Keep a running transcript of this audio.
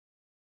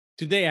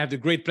Today, I have the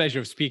great pleasure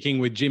of speaking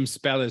with Jim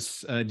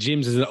Spellos.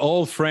 Jim is an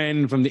old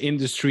friend from the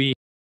industry,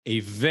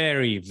 a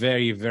very,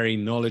 very, very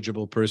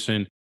knowledgeable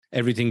person.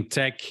 Everything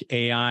tech,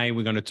 AI.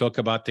 We're going to talk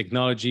about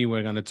technology.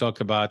 We're going to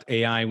talk about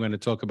AI. We're going to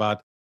talk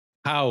about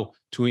how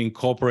to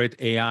incorporate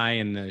AI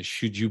and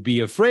should you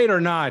be afraid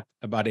or not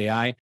about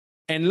AI.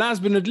 And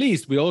last but not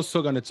least, we're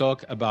also going to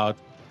talk about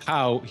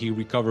how he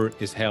recovered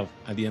his health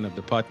at the end of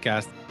the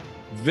podcast.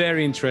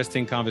 Very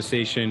interesting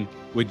conversation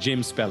with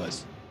Jim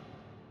Spellos.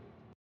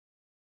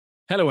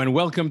 Hello and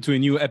welcome to a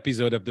new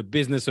episode of the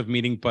Business of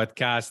Meeting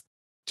podcast.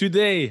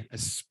 Today, a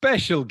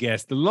special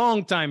guest, a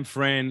longtime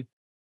friend,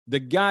 the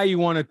guy you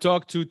want to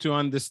talk to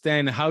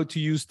understand how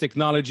to use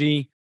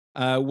technology,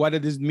 what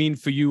it does mean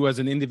for you as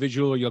an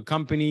individual or your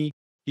company.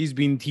 He's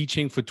been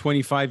teaching for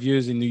 25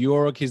 years in New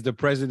York. He's the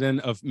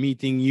president of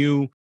Meeting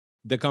You,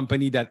 the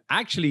company that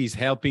actually is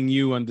helping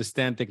you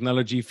understand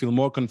technology, feel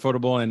more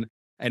comfortable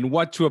and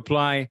what to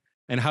apply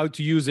and how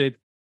to use it.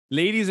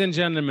 Ladies and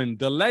gentlemen,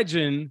 the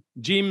legend,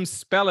 Jim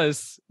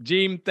Spellos.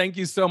 Jim, thank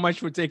you so much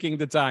for taking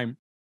the time.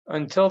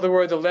 Until the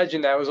word the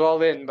legend, I was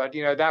all in. But,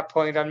 at that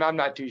point, I'm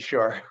not too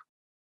sure.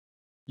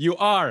 You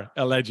are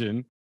a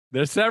legend.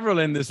 There's several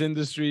in this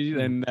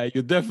industry, and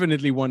you're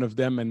definitely one of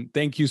them. And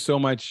thank you so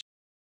much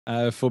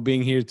for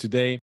being here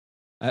today.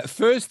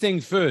 First thing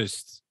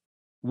first,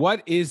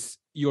 what is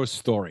your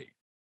story?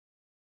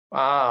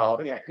 Wow.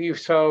 Yeah.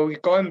 So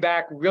going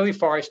back really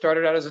far, I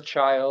started out as a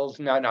child.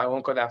 No, I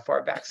won't go that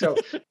far back. So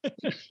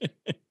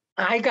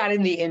I got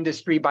in the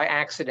industry by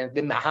accident,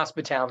 in the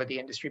hospitality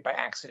industry by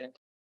accident.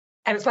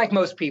 And it's like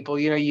most people,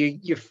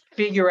 you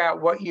figure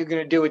out what you're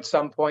going to do at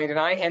some point. And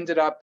I ended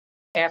up,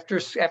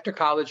 after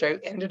college, I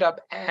ended up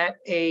at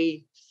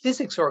a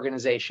physics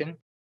organization,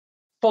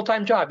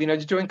 full-time job,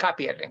 just doing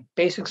copy editing,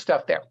 basic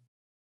stuff there.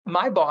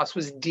 My boss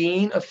was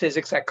dean of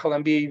physics at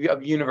Columbia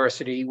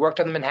University, worked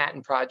on the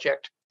Manhattan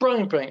Project.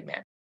 Brilliant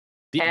man.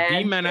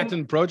 The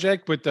Manhattan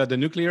Project with the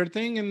nuclear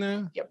thing?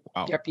 Yep.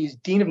 Wow. Yep. He's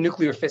dean of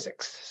nuclear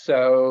physics.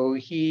 So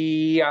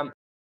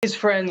his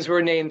friends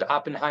were named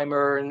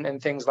Oppenheimer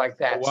and things like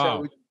that. Oh,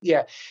 wow. So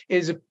yeah,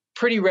 is a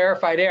pretty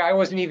rarefied air. I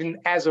wasn't even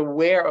as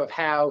aware of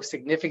how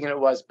significant it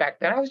was back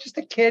then. I was just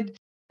a kid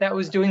that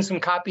was doing some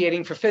copy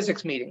editing for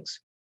physics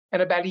meetings.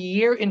 And about a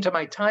year into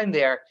my time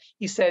there,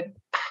 he said,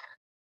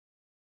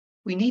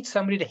 we need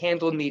somebody to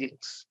handle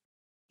meetings.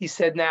 He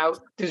said, now,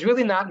 there's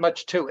really not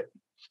much to it.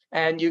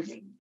 And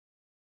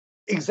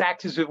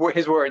exact his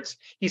words.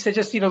 He said,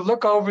 just,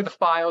 look over the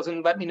files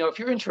and let me know if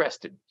you're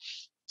interested.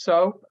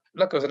 So,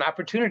 look, it was an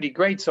opportunity.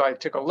 Great. So I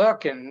took a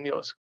look and, it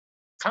was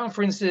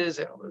conferences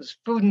and it was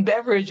food and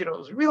beverage and it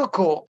was real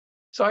cool.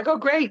 So I go,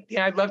 great.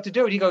 Yeah, I'd love to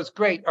do it. He goes,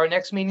 great. Our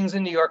next meeting's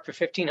in New York for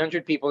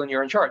 1,500 people and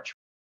you're in charge.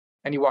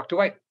 And he walked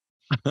away.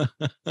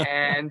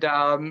 And,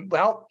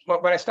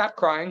 when I stopped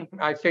crying,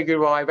 I figured,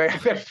 well, I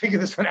better figure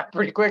this one out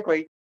pretty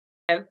quickly.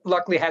 And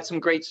luckily had some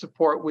great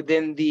support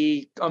within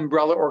the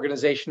umbrella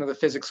organization of the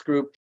physics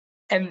group.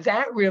 And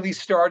that really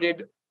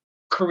started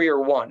career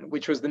one,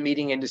 which was the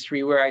meeting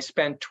industry, where I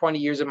spent 20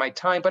 years of my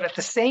time. But at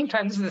the same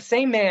time, this is the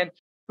same man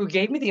who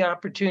gave me the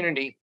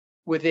opportunity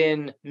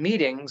within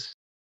meetings.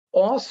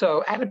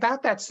 Also, at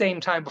about that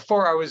same time,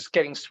 before I was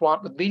getting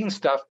swamped with meeting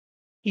stuff,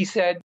 he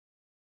said,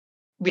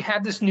 we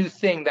have this new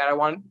thing that I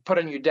want to put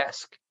on your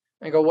desk.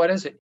 I go, what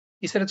is it?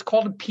 He said, it's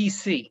called a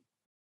PC.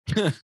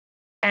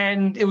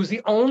 And it was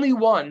the only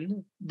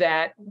one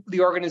that the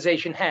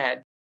organization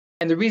had.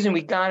 And the reason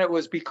we got it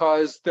was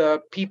because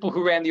the people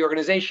who ran the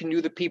organization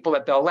knew the people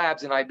at Bell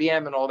Labs and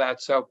IBM and all that.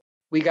 So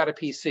we got a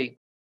PC.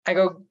 I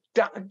go,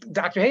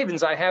 Dr.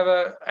 Havens, I have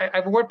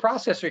a word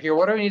processor here.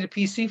 What do I need a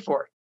PC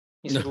for?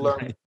 He said,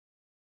 learn it.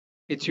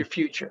 It's your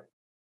future.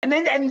 And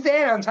then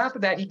on top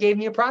of that, he gave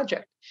me a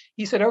project.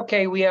 He said,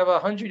 okay, we have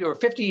 100 or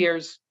 50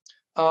 years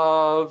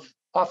of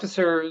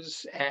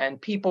officers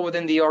and people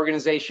within the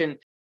organization.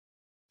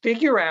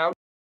 Figure out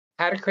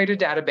how to create a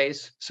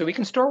database so we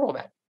can store all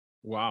that.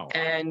 Wow.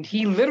 And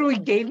he literally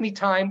gave me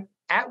time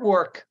at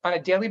work on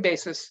a daily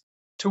basis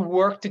to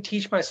work to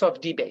teach myself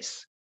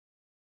DBase,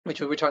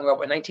 which we were talking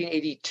about in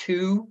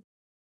 1982,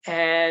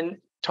 and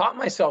taught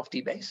myself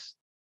DBase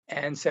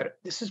and said,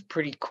 this is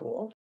pretty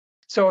cool.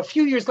 So a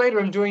few years later,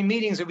 I'm doing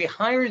meetings and we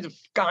hired a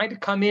guy to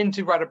come in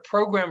to write a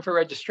program for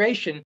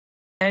registration.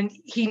 And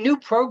he knew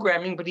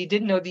programming, but he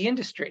didn't know the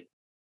industry.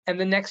 And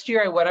the next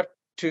year I went up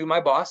to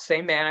my boss,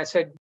 same man. I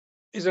said,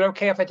 is it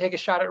okay if I take a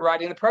shot at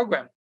writing the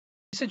program?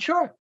 He said,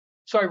 sure.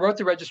 So I wrote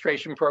the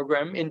registration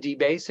program in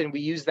DBase, and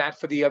we used that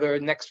for the other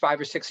next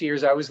 5 or 6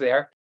 years I was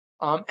there.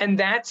 And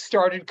that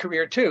started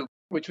career two,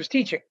 which was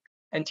teaching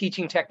and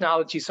teaching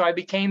technology. So I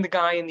became the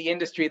guy in the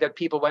industry that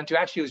people went to.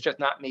 Actually, it was just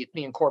not me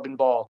and Corbin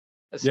Ball,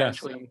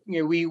 essentially.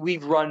 Yes.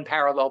 We've run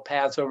parallel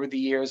paths over the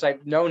years.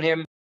 I've known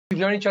him.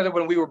 We've known each other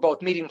when we were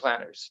both meeting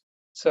planners.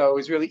 So it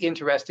was really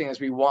interesting as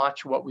we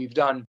watch what we've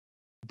done.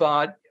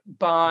 But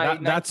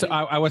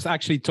I was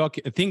actually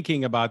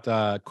thinking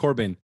about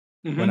Corbin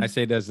when I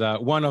say there's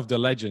one of the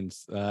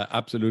legends.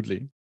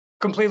 Absolutely.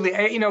 Completely.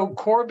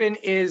 Corbin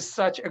is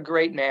such a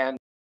great man.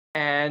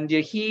 And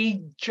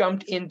he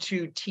jumped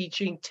into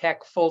teaching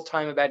tech full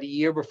time about a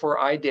year before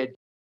I did.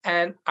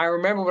 And I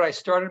remember when I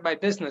started my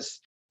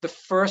business, the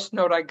first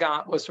note I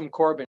got was from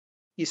Corbin.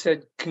 He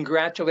said,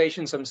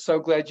 "Congratulations. I'm so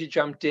glad you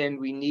jumped in.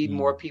 We need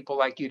more Mm, people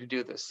like you to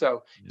do this."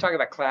 So, yeah, talk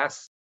about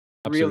class,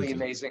 really absolutely.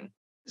 amazing.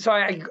 So,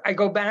 I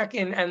go back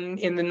and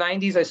in the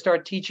 90s, I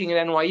started teaching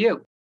at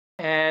NYU.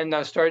 And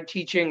I started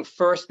teaching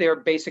first their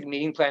basic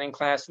meeting planning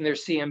class and their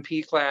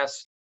CMP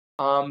class.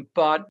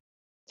 But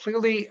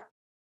clearly,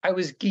 I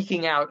was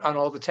geeking out on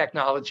all the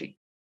technology.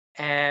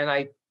 And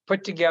I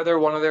put together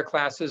one of their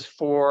classes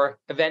for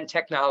event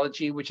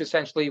technology, which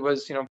essentially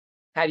was,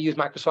 how to use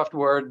Microsoft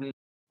Word and,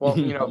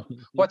 well,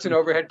 what's an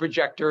overhead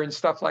projector and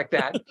stuff like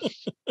that.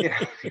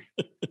 Yeah.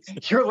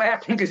 You're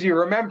laughing because you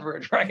remember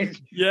it, right?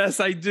 Yes,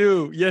 I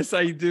do. Yes,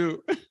 I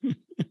do.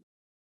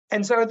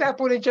 And so at that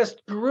point, it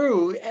just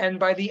grew. And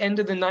by the end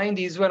of the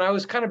 90s, when I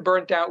was kind of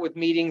burnt out with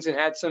meetings and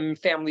had some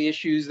family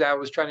issues that I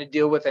was trying to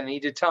deal with and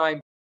needed time,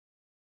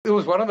 it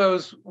was one of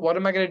those, what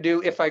am I going to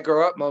do if I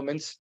grow up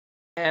moments?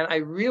 And I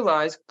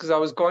realized because I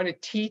was going to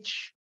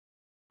teach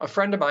a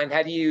friend of mine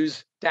how to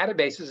use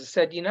databases, I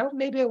said,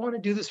 maybe I want to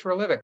do this for a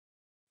living,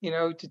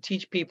 to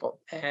teach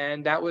people.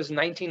 And that was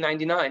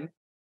 1999.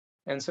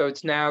 And so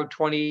it's now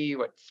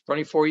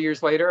 24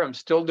 years later. I'm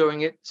still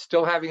doing it,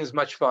 still having as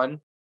much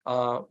fun.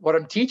 What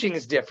I'm teaching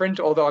is different,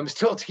 although I'm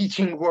still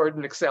teaching Word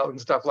and Excel and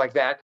stuff like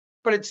that.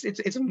 But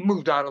it's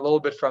moved on a little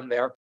bit from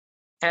there.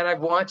 And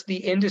I've watched the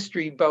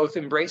industry both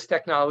embrace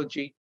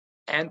technology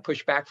and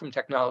push back from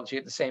technology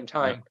at the same Yeah.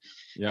 time.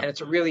 Yeah. And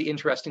it's a really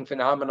interesting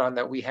phenomenon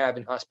that we have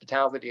in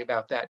hospitality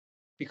about that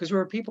because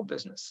we're a people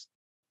business.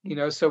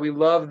 So we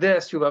love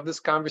this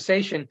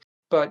conversation,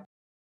 but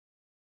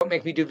don't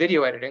make me do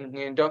video editing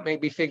and don't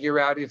make me figure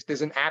out if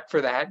there's an app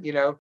for that,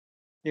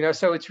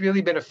 so it's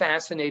really been a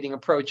fascinating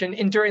approach.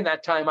 And during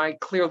that time, I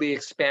clearly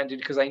expanded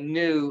because I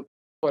knew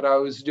what I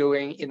was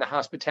doing in the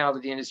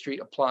hospitality industry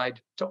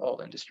applied to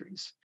all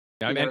industries.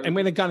 Yeah, You know, and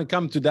when it kind of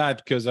come to that,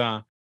 because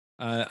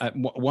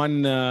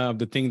one of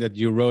the thing that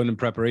you wrote in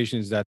preparation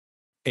is that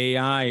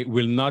AI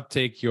will not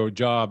take your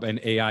job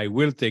and AI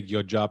will take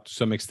your job to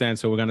some extent.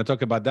 So we're going to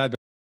talk about that. But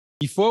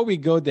before we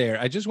go there,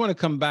 I just want to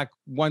come back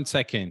 1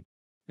 second.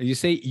 You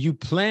say you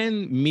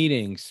plan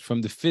meetings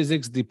from the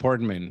physics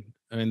department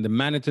and the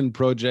Manhattan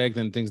Project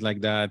and things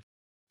like that.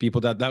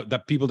 People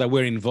that people that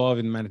were involved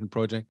in Manhattan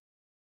Project.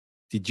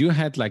 Did you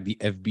had like the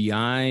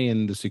FBI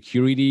and the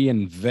security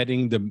and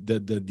vetting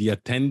the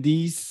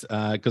attendees?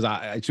 Because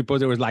I suppose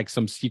there was like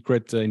some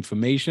secret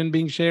information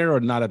being shared, or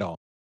not at all.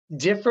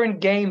 different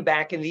game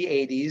back in the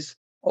 80s,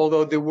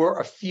 although there were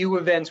a few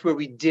events where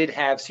we did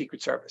have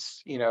Secret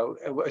Service.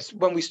 It was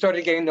when we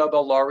started getting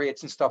Nobel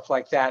laureates and stuff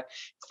like that,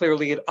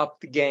 clearly it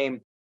upped the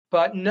game.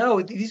 But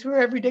no, these were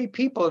everyday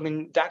people. I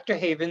mean, Dr.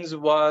 Havens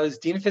was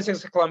Dean of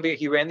Physics at Columbia.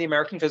 He ran the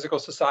American Physical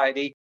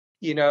Society.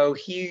 He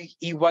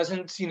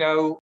wasn't,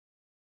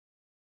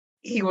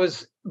 he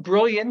was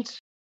brilliant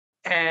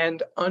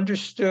and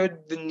understood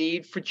the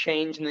need for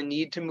change and the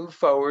need to move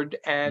forward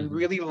and Mhm.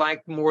 really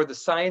liked more the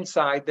science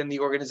side than the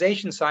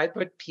organization side.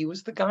 But he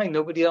was the guy.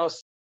 Nobody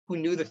else who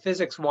knew the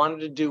physics wanted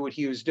to do what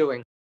he was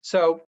doing.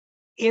 So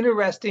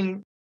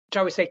interesting,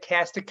 shall we say,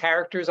 cast of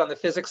characters on the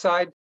physics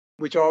side,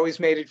 which always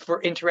made it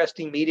for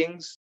interesting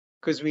meetings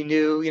because we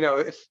knew,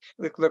 if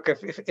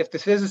if the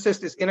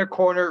physicist is in a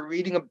corner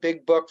reading a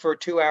big book for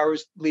 2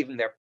 hours, leave him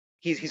there.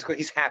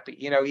 He's happy.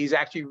 He's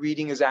actually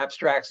reading his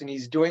abstracts and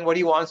he's doing what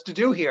he wants to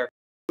do here,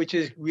 which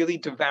is really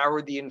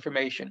devour the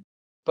information.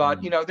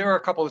 But Mm. there are a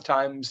couple of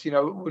times,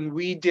 when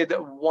we did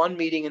one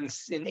meeting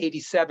in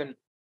 '87,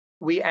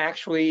 we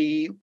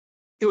actually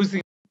it was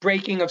the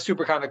breaking of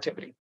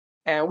superconductivity,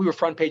 and we were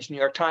front page New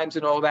York Times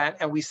and all that.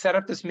 And we set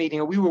up this meeting,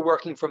 and we were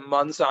working for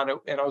months on it.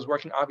 And I was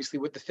working obviously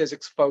with the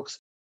physics folks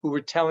who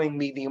were telling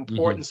me the Mhm.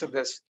 importance of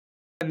this.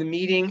 And the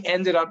meeting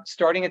ended up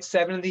starting at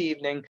 7 in the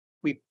evening.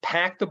 We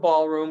packed the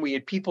ballroom. We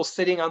had people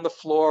sitting on the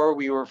floor.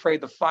 We were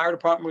afraid the fire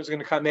department was going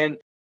to come in.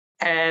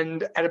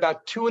 And at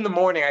about 2 in the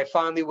morning, I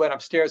finally went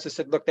upstairs and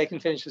said, "Look, they can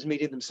finish this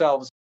meeting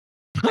themselves.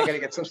 I got to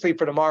get some sleep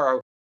for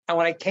tomorrow." And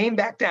when I came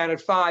back down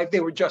at 5, they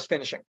were just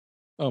finishing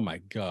Oh my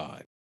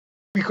God.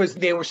 because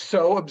they were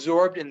so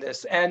absorbed in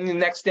this. And the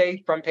next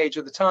day, front page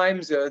of the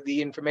Times,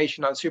 the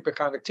information on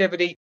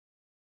superconductivity.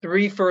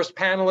 Three first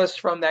panelists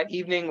from that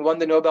evening won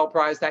the Nobel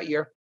Prize that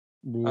year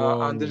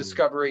on the Whoa.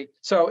 discovery.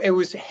 So it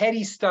was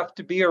heady stuff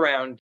to be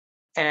around.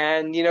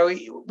 And,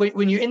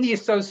 when you're in the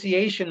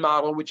association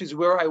model, which is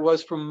where I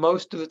was for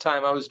most of the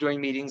time I was doing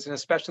meetings, and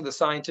especially the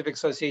scientific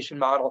association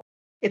model,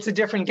 it's a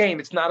different game.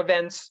 It's not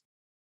events,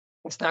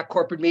 it's not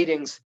corporate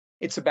meetings,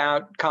 it's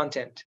about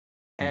content.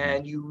 Mhm.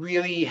 And you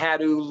really had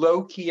to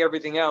low key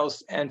everything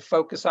else and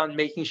focus on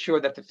making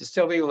sure that the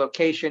facility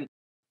location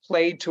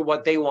played to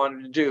what they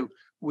wanted to do,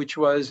 which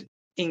was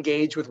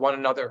engage with one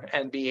another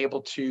and be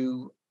able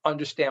to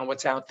understand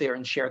what's out there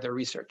and share their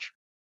research.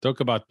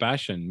 Talk about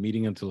passion,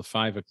 meeting until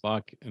 5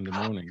 o'clock in the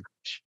morning.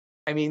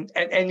 I mean,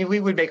 and we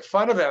would make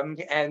fun of them,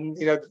 and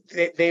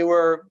they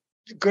were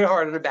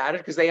good-hearted about it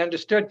because they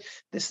understood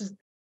this is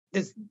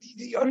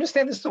you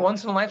understand this is a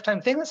once in a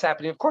lifetime thing that's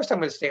happening. Of course, I'm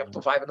going to stay up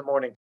till 5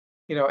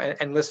 a.m,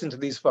 and listen to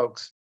these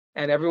folks.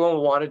 And everyone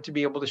wanted to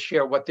be able to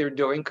share what they're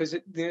doing because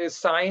the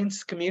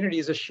science community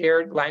is a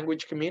shared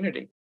language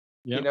community.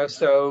 Yeah.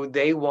 So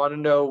they want to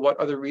know what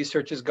other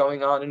research is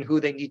going on and who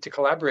they need to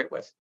collaborate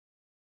with.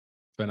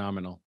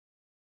 Phenomenal.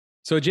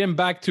 So, Jim,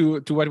 back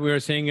to what we were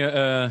saying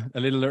a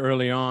little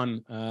early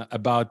on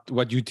about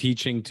what you're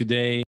teaching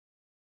today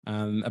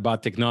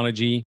about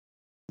technology.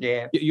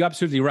 Yeah. You're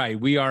absolutely right.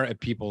 We are a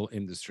people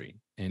industry,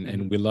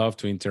 and we love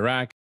to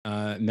interact.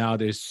 Now,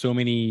 there's so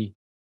many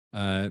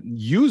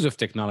use of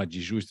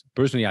technology, which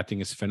personally I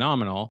think is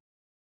phenomenal.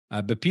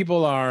 But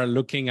people are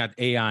looking at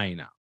AI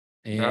now,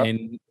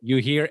 and you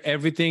hear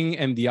everything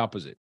and the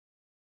opposite.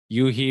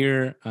 You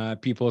hear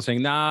people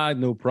saying, "Nah,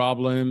 no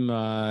problem.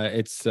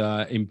 It's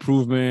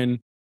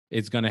improvement.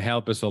 It's going to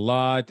help us a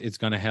lot. It's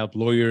going to help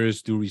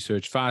lawyers do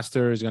research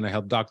faster. It's going to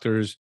help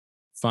doctors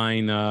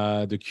find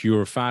the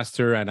cure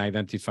faster and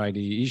identify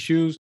the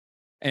issues."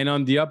 And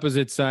on the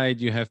opposite side,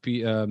 you have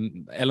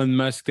Elon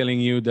Musk telling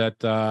you that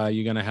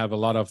you're going to have a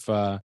lot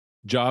of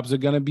jobs are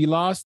going to be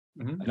lost,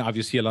 and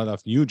obviously a lot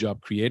of new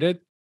job created.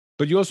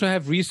 But you also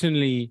have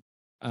recently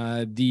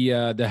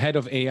the head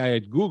of AI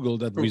at Google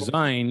that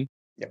resigned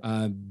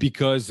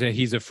because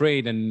he's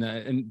afraid,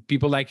 and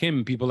people like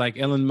him, people like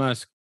Elon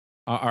Musk,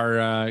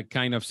 are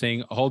kind of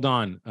saying, "Hold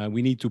on,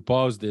 we need to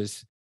pause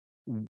this."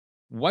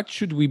 What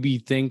should we be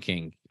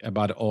thinking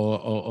about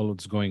all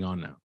that's going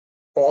on now?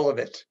 All of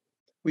it.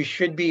 We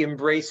should be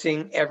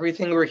embracing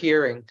everything we're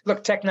hearing.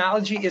 Look,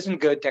 technology isn't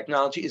good.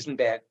 Technology isn't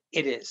bad.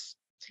 It is.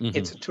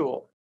 It's a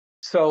tool.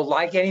 So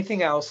like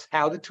anything else,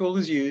 how the tool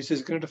is used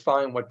is going to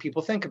define what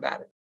people think about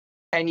it.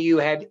 And you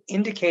had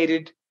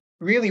indicated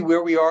really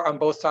where we are on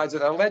both sides of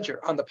that ledger.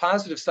 On the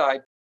positive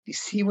side, you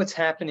see what's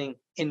happening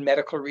in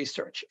medical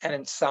research and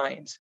in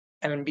science,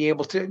 and be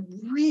able to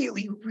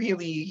really,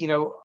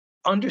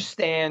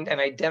 understand and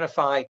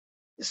identify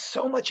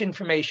so much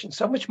information,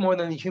 so much more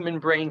than the human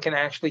brain can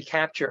actually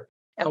capture.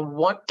 And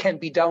what can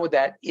be done with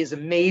that is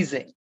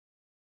amazing.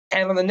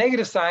 And on the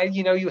negative side,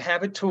 you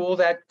have a tool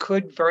that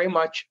could very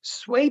much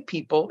sway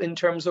people in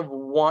terms of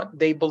what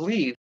they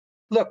believe.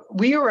 Look,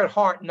 we are at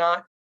heart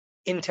not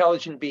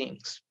intelligent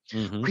beings.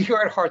 We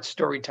are at heart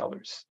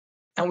storytellers.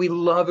 And we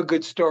love a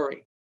good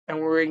story. And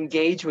we're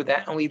engaged with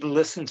that. And we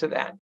listen to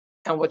that.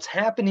 And what's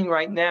happening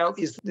right now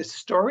is the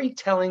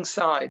storytelling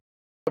side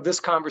of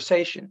this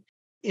conversation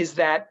is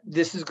that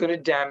this is going to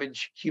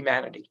damage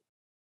humanity.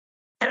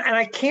 And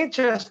I can't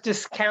just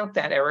discount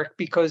that, Eric,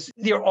 because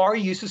there are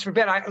uses for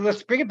bad.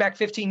 Let's bring it back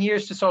 15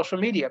 years to social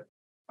media.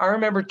 I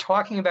remember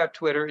talking about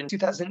Twitter in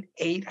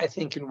 2008, I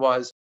think it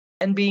was,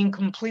 and being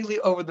completely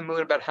over the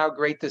moon about how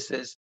great this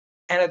is.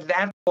 And at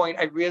that point,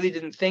 I really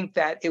didn't think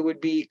that it would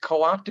be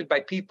co-opted by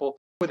people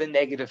with a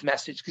negative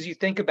message, because you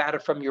think about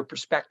it from your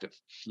perspective.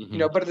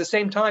 But at the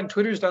same time,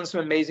 Twitter's done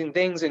some amazing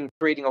things in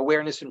creating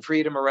awareness and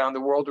freedom around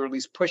the world, or at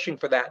least pushing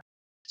for that.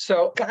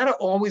 So gotta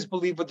always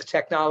believe with the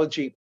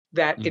technology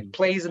that it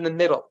plays in the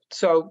middle.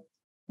 So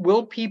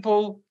will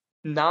people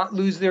not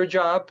lose their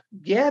job?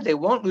 Yeah, they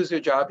won't lose their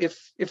job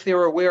if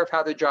they're aware of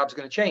how their job's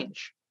going to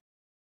change.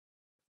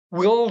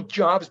 Will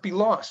jobs be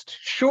lost?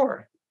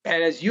 Sure.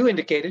 And as you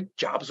indicated,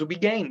 jobs will be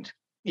gained.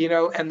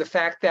 And the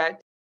fact that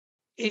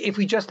if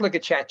we just look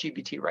at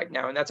ChatGPT right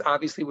now, and that's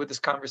obviously where this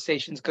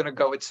conversation is going to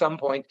go at some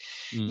point,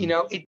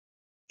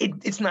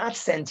 it's not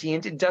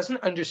sentient. It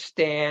doesn't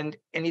understand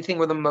anything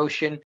with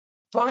emotion,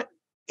 but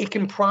it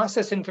can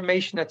process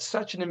information at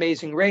such an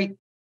amazing rate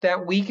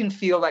that we can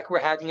feel like we're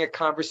having a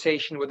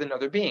conversation with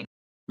another being.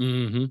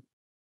 And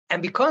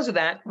because of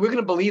that, we're going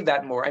to believe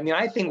that more. I mean,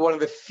 I think one of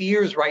the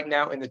fears right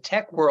now in the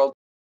tech world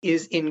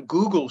is in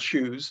Google's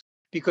shoes,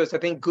 because I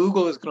think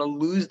Google is going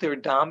to lose their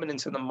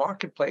dominance in the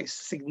marketplace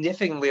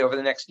significantly over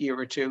the next year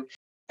or two.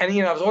 And,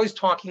 I was always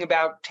talking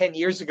about 10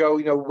 years ago,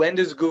 when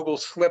does Google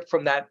slip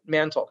from that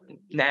mantle?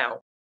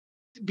 Now.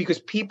 Because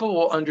people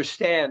will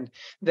understand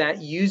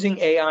that using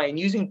AI and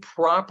using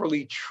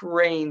properly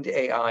trained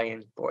AI,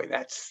 and boy,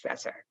 that's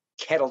a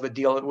kettle to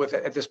deal with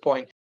at this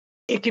point,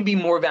 it can be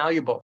more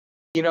valuable.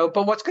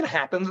 But what's going to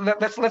happen?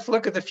 Let's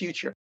look at the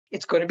future.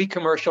 It's going to be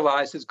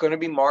commercialized. It's going to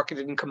be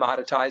marketed and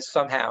commoditized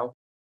somehow.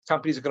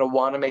 Companies are going to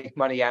want to make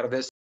money out of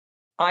this.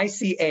 I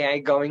see AI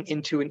going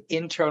into an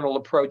internal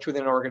approach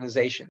within an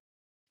organization.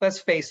 Let's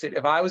face it.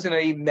 If I was in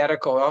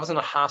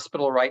a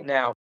hospital right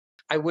now,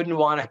 I wouldn't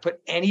want to put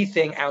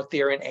anything out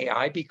there in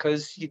AI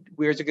because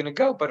where's it going to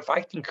go? But if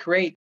I can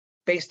create,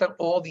 based on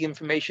all the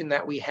information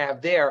that we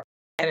have there,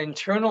 an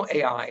internal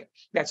AI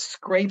that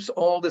scrapes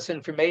all this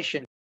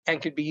information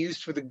and could be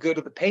used for the good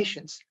of the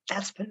patients,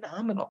 that's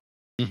phenomenal.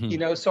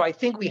 So I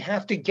think we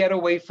have to get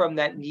away from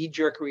that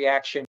knee-jerk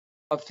reaction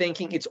of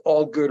thinking it's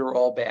all good or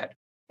all bad.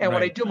 And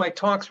when I do my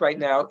talks right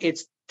now,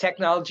 it's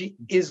technology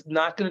is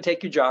not going to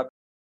take your job.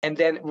 And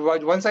then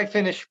once I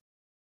finish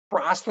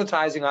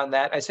proselytizing on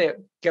that, I say,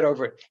 get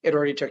over it. It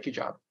already took your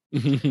job.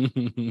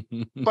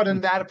 But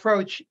in that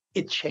approach,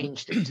 it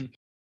changed it.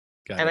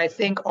 And I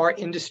think our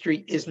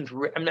industry isn't,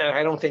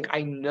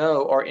 I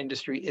know our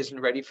industry isn't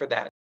ready for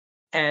that.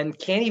 and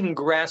can't even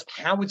grasp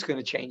how it's going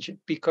to change it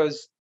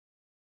because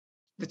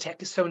the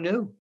tech is so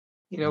new.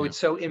 Yeah. It's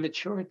so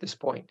immature at this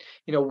point.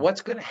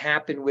 What's going to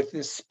happen with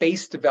this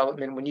space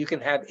development when you can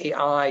have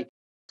AI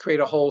create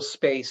a whole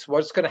space?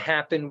 What's going to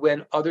happen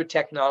when other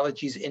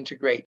technologies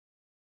integrate?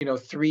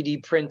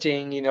 3D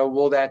printing,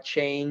 will that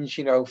change,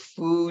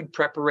 food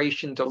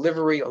preparation,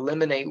 delivery,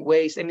 eliminate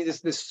waste? I mean,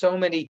 there's so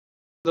many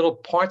little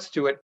parts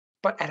to it,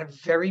 but at a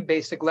very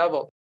basic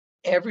level,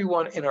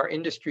 everyone in our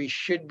industry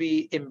should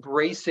be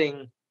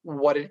embracing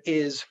what it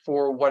is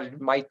for what it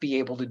might be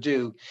able to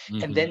do,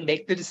 and Hmm. then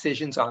make the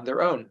decisions on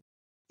their own.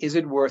 Is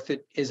it worth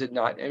it? Is it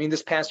not? I mean,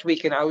 this past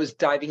weekend, I was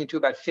diving into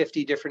about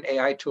 50 different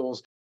AI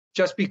tools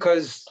just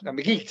because I'm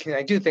a geek and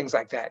I do things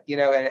like that,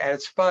 and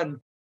it's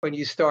fun when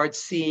you start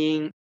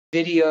seeing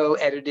video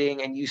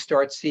editing and you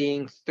start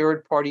seeing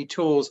third-party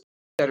tools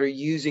that are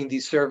using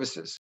these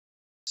services.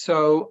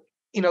 So,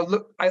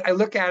 look, I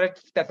look at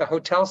it that the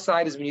hotel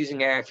side has been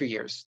using AI for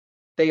years.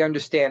 They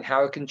understand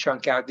how it can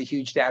chunk out the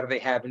huge data they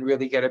have and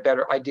really get a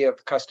better idea of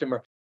the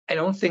customer. I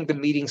don't think the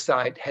meeting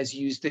side has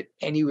used it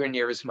anywhere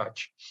near as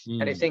much.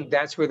 And I Mm. think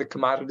that's where the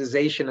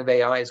commoditization of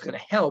AI is going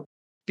to help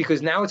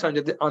because now it's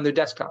on their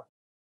desktop.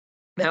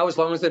 Now, as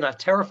long as they're not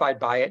terrified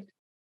by it,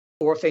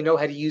 or if they know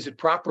how to use it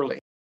properly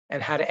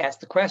and how to ask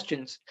the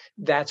questions,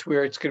 that's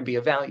where it's going to be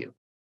of value.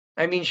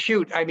 I mean,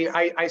 shoot,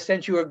 I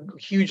sent you a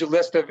huge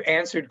list of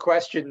answered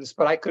questions,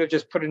 but I could have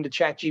just put into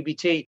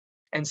ChatGPT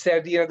and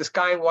said, this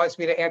guy wants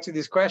me to answer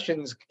these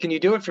questions. Can you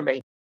do it for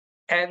me?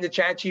 And the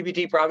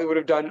ChatGPT probably would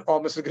have done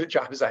almost as good a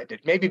job as I did.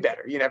 Maybe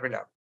better. You never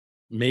know.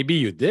 Maybe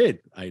you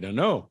did. I don't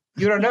know.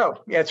 You don't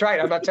know. Yeah, that's right.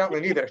 I'm not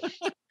telling either.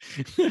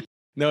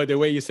 No, the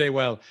way you say,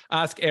 well,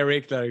 ask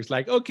Eric, that it's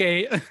like,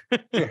 okay.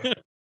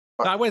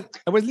 I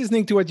was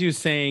listening to what you're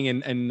saying,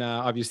 and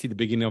obviously the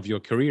beginning of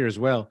your career as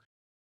well.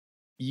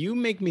 You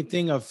make me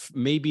think of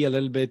maybe a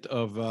little bit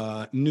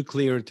of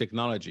nuclear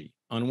technology.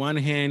 On one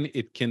hand,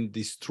 it can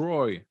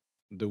destroy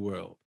the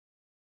world,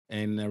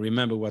 and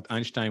remember what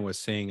Einstein was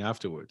saying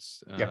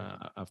afterwards,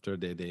 Yep. after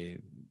the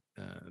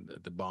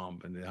bomb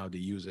and how they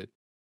use it.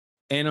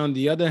 And on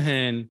the other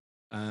hand,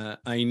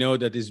 I know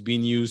that it's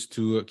been used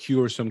to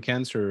cure some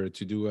cancer,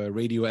 to do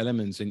radio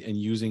elements and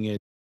using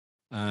it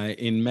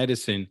in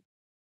medicine.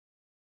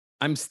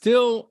 I'm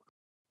still,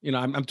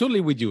 I'm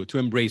totally with you to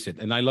embrace it,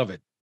 and I love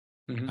it.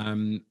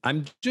 Mhm.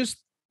 I'm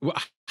just,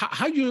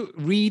 how do you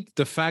read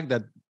the fact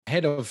that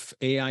head of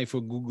AI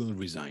for Google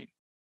resigned?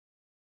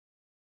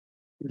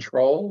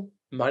 Control,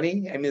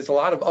 money. I mean, there's a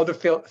lot of other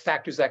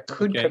factors that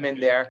could come Okay. in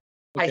there.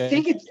 I Okay.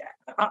 think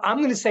I'm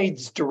going to say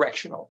it's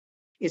directional.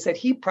 Is that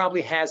he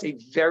probably has a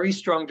very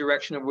strong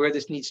direction of where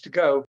this needs to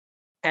go.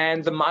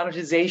 And the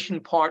monetization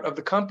part of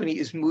the company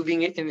is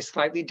moving it in a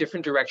slightly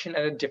different direction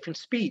at a different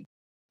speed.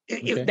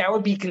 Okay. That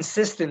would be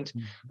consistent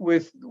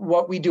with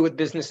what we do with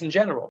business in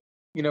general.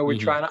 We're Hmm.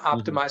 trying to Hmm.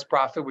 optimize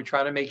profit. We're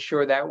trying to make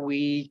sure that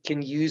we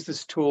can use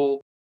this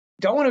tool.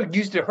 Don't want to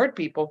use it to hurt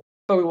people,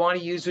 but we want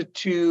to use it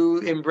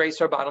to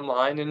embrace our bottom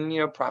line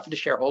and profit to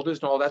shareholders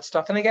and all that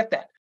stuff. And I get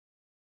that.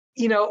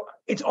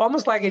 It's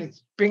almost like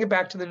bring it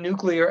back to the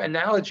nuclear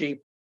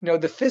analogy.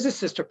 The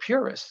physicists are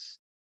purists.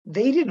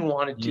 They didn't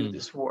want to do Mm,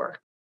 this work,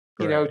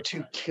 correct.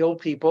 to kill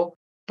people,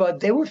 but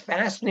they were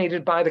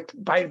fascinated by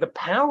the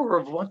power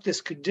of what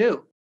this could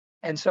do.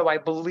 And so I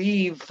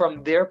believe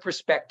from their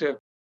perspective,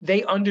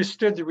 they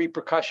understood the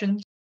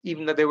repercussions,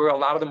 even though a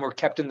lot of them were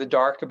kept in the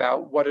dark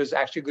about what it was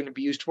actually going to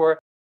be used for.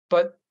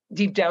 But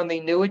deep down they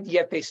knew it,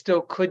 yet they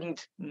still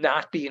couldn't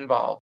not be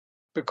involved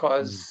Mhm.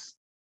 because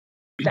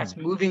that's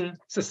moving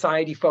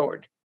society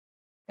forward.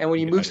 And when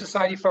you move Got it.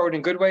 society forward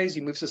in good ways,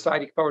 you move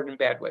society forward in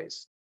bad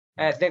ways.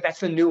 And I think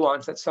that's the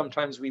nuance that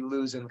sometimes we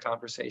lose in the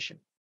conversation.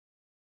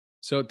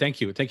 So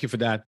thank you for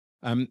that.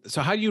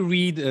 So how do you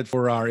read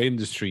for our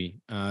industry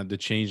the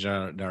change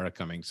that are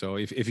coming? So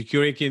if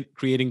you're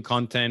creating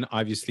content,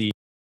 obviously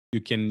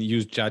you can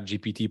use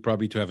ChatGPT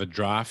probably to have a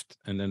draft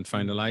and then Mhm.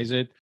 finalize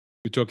it.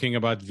 You're talking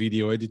about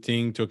video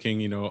editing,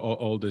 talking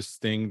all this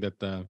thing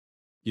that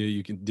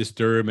you can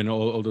disturb and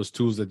all those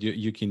tools that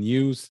you can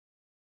use.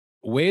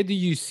 Where do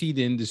you see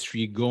the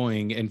industry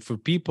going? And for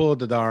people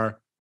that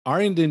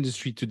are in the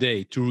industry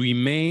today to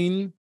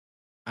remain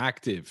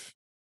active,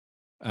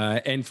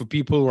 and for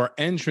people who are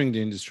entering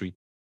the industry,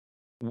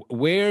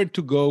 where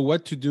to go,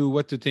 what to do,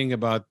 what to think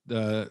about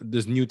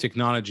this new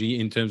technology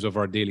in terms of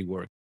our daily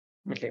work.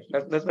 Okay,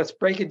 let's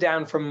break it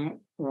down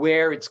from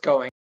where it's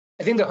going.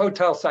 I think the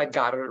hotel side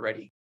got it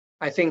already.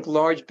 I think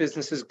large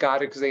businesses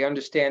got it because they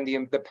understand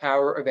the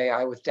power of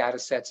AI with data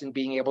sets and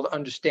being able to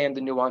understand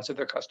the nuance of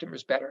their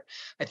customers better.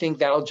 I think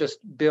that'll just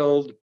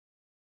build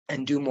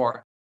and do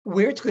more.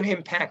 Where it's going to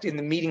impact in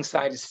the meeting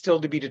side is still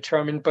to be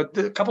determined, but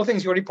the couple of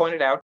things you already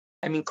pointed out,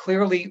 I mean,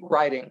 clearly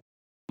writing,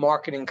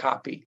 marketing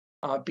copy,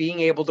 being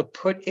able to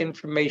put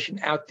information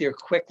out there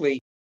quickly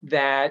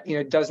that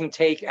doesn't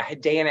take a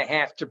day and a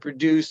half to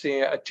produce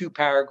a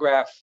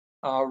 2-paragraph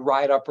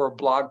write-up or a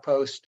blog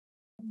post,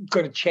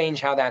 going to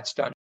change how that's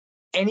done.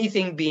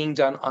 Anything being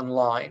done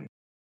online,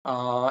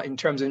 in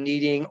terms of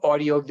needing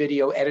audio,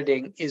 video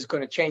editing is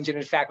going to change. And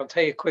in fact, I'll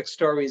tell you a quick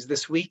story. Is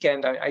this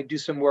weekend, I do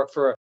some work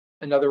for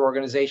another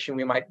organization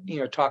we might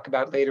talk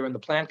about later in the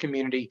plant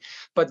community.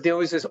 But there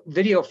was this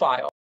video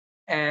file.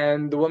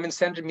 And the woman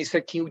sent it to me,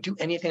 said, can you do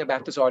anything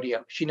about this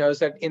audio? She knows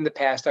that in the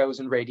past I was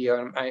in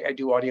radio and I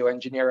do audio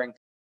engineering.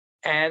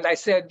 And I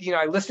said,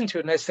 I listened to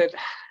it and I said,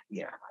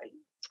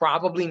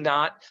 probably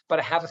not, but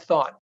I have a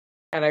thought.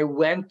 And I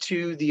went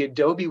to the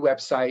Adobe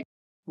website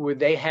where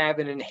they have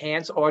an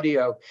enhanced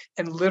audio.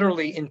 And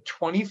literally in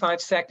 25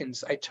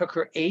 seconds, I took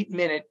her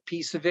 8-minute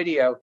piece of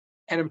video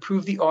and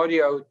improved the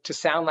audio to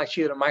sound like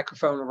she had a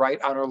microphone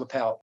right on her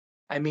lapel.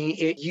 I mean,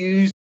 it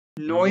used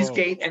noise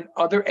gate and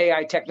other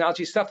AI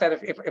technology stuff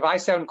that if I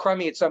sound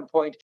crummy at some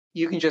point,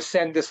 you can just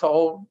send this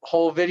whole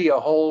video,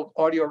 whole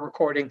audio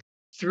recording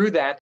through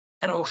that,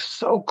 and it'll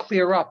so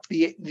clear up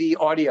the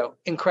audio.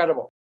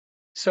 Incredible.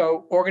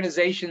 So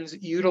organizations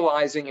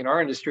utilizing in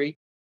our industry,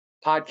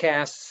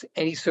 podcasts,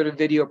 any sort of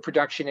video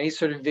production, any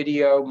sort of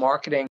video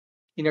marketing,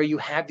 you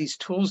have these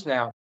tools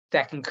now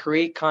that can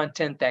create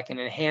content, that can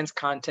enhance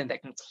content,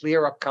 that can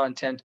clear up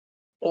content.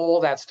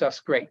 All that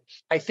stuff's great.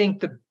 I think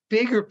the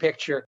bigger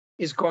picture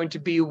is going to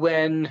be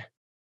when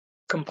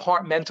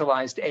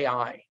compartmentalized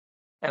AI,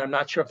 and I'm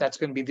not sure if that's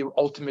going to be the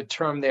ultimate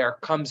term there,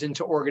 comes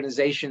into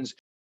organizations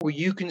where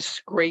you can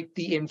scrape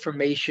the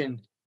information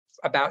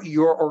about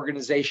your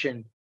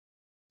organization,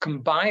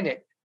 combine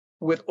it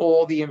with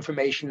all the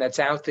information that's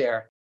out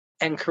there,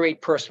 and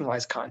create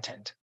personalized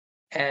content.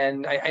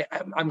 And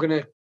I'm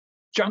going to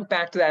jump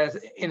back to that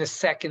in a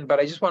second, but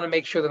I just want to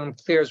make sure that I'm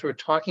clear as we're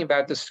talking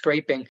about the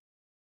scraping.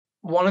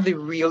 One of the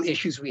real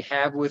issues we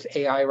have with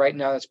AI right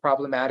now that's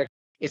problematic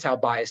is how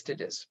biased it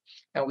is.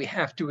 And we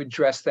have to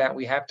address that.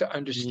 We have to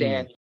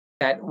understand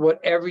that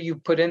whatever you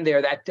put in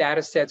there, that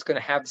data set's going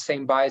to have the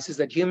same biases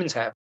that humans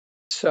have.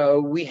 So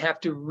we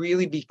have to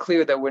really be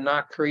clear that we're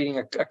not creating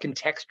a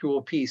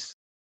contextual piece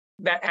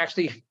that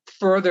actually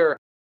further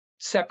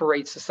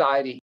separates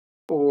society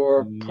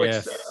or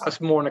puts us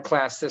more in a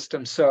class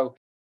system. So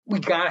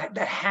that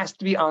has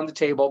to be on the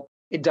table.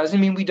 It doesn't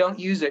mean we don't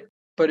use it,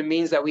 but it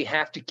means that we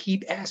have to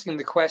keep asking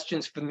the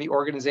questions from the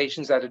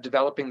organizations that are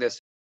developing this.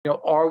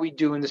 Are we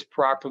doing this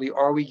properly?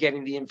 Are we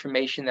getting the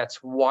information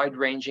that's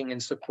wide-ranging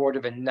and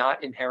supportive and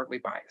not inherently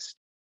biased?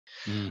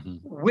 Mm-hmm.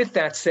 With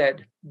that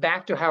said,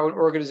 back to how an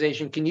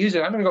organization can use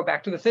it, I'm going to go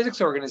back to the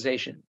physics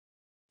organization.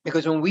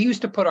 Because when we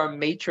used to put our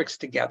matrix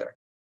together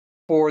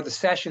for the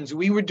sessions,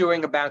 we were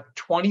doing about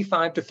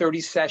 25 to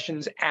 30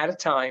 sessions at a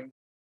time,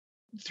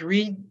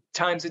 3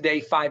 times a day,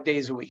 5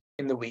 days a week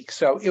in the week.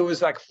 So it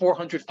was like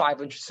 400,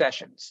 500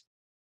 sessions.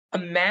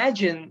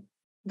 Imagine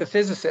the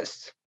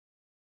physicist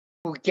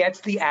who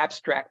gets the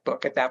abstract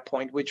book at that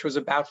point, which was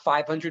about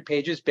 500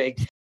 pages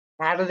big.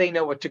 How do they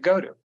know what to go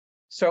to?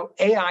 So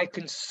AI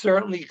can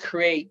certainly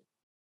create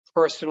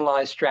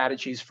personalized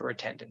strategies for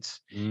attendance.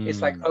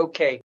 It's like,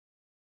 okay,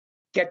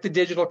 get the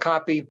digital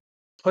copy,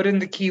 put in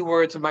the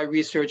keywords of my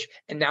research,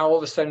 and now all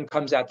of a sudden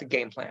comes out the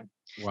game plan.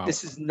 Wow.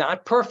 This is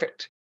not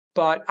perfect,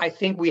 but I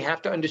think we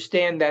have to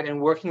understand that in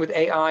working with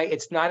AI,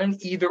 it's not an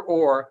either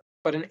or,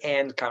 but an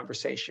and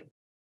conversation.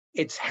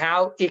 It's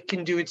how it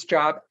can do its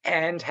job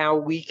and how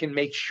we can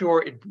make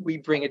sure we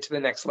bring it to the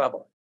next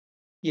level.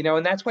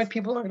 And that's why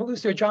people are going to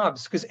lose their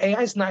jobs, because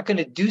AI is not going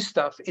to do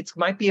stuff. It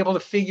might be able to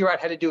figure out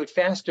how to do it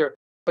faster,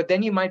 but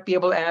then you might be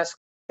able to ask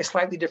a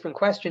slightly different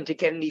question to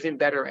get an even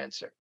better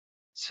answer.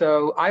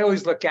 So I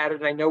always look at it,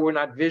 and I know we're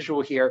not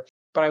visual here,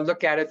 but I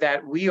look at it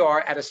that we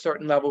are at a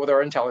certain level with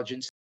our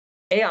intelligence.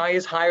 AI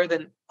is higher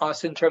than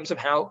us in terms of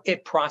how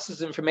it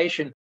processes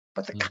information,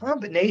 but the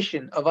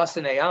combination of us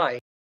and AI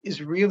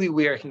is really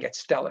where it can get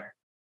stellar.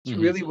 It's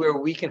really where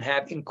we can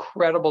have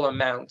incredible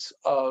amounts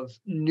of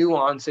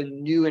nuance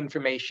and new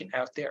information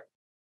out there.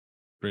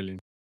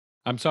 Brilliant.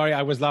 I'm sorry,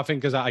 I was laughing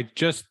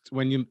because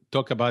when you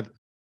talk about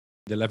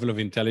the level of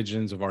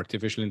intelligence of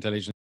artificial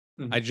intelligence,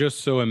 I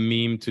just saw a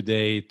meme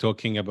today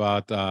talking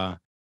about the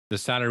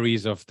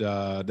salaries of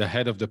the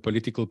head of the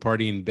political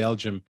party in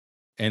Belgium.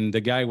 And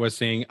the guy was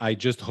saying, I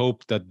just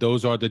hope that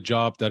those are the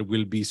jobs that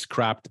will be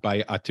scrapped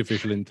by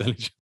artificial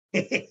intelligence.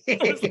 I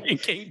was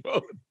thinking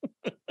both.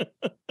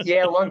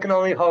 Yeah, one can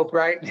only hope,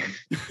 right?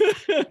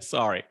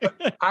 Sorry.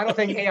 I don't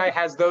think AI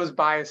has those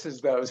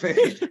biases, though.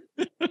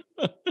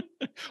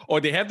 Or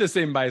they have the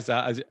same bias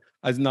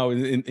as now.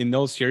 In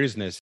all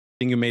seriousness, I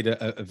think you made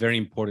a very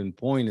important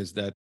point, is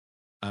that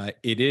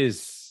it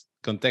is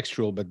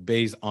contextual, but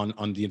based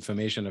on the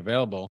information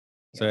available.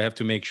 So I have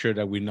to make sure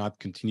that we're not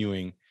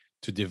continuing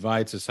to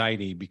divide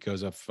society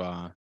because of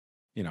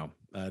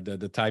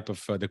the type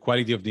of the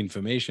quality of the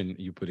information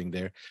you're putting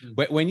there.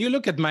 When you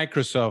look at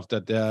Microsoft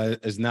that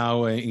has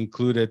now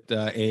included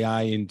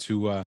AI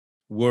into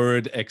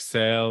Word,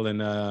 Excel, and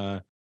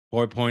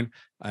PowerPoint,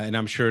 and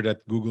I'm sure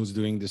that Google's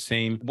doing the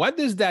same. What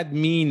does that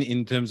mean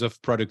in terms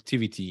of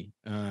productivity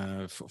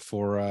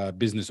for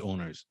business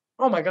owners?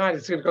 Oh my God,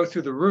 it's going to go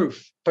through the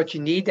roof. But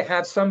you need to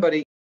have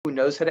somebody who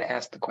knows how to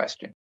ask the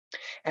question.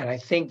 And I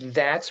think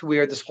that's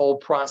where this whole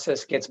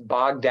process gets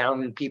bogged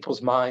down in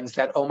people's minds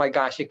that, oh my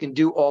gosh, it can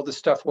do all this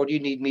stuff. What do you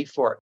need me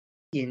for?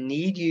 You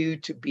need you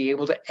to be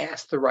able to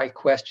ask the right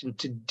question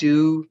to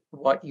do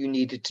what you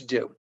needed to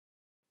do.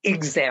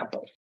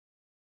 Example.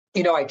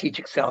 I teach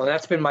Excel, and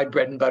that's been my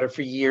bread and butter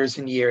for years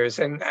and years.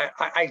 And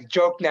I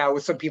joke now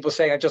with some people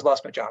saying I just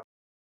lost my job,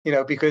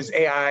 because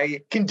AI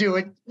can do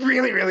it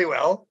really, really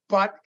well,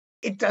 but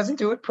it doesn't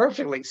do it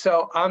perfectly.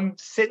 So I'm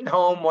sitting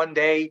home one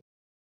day,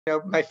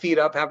 my feet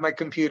up, have my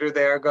computer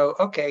there, go,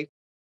 okay,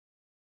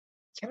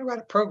 can I write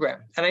a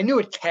program? And I knew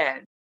it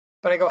can,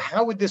 but I go,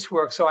 how would this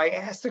work? So I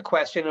asked the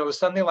question. It was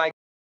something like,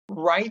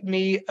 write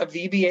me a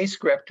VBA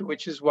script,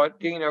 which is what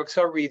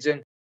Excel reads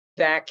in,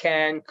 that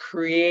can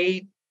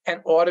create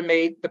and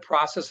automate the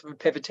process of a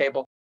pivot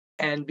table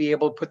and be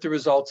able to put the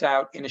results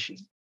out in a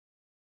sheet.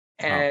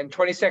 And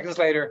 20 seconds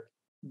later,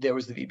 there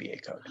was the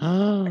VBA code.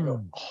 I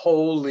go,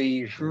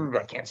 holy,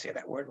 I can't say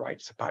that word right.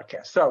 It's a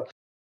podcast. So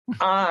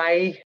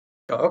I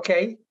go,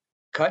 okay,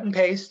 cut and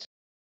paste,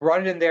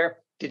 run it in there,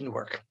 didn't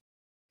work.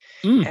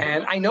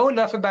 And I know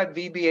enough about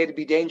VBA to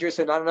be dangerous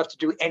and not enough to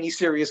do any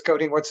serious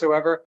coding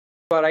whatsoever.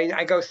 But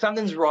I go,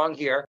 something's wrong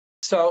here.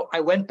 So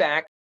I went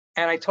back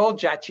and I told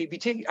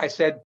ChatGPT, I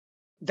said,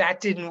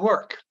 that didn't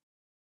work.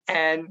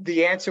 And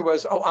the answer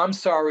was, oh, I'm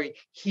sorry,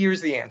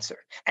 here's the answer.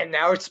 And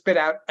now it spit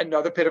out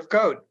another bit of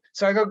code.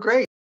 So I go,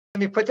 great.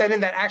 Let me put that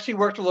in. That actually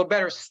worked a little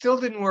better. Still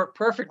didn't work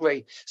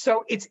perfectly.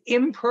 So it's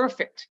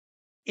imperfect.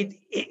 But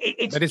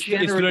it's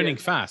learning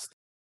fast.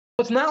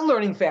 It's not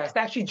learning fast.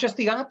 Actually, just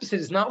the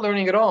opposite. It's not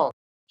learning at all.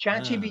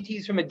 ChatGPT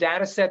is from a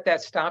data set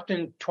that stopped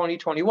in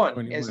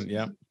 2021, as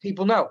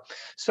people know.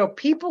 So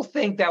people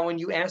think that when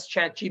you ask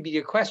ChatGPT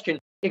a question,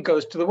 it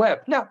goes to the web.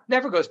 No,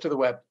 never goes to the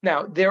web.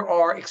 Now, there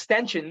are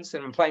extensions,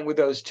 and I'm playing with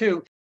those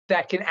too,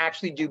 that can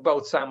actually do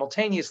both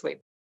simultaneously.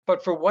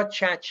 But for what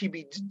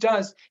ChatGPT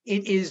does,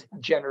 it is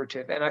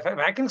generative. And if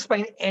I can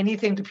explain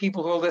anything to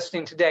people who are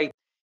listening today,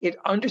 it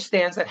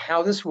understands that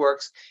how this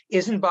works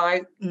isn't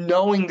by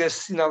knowing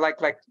this, like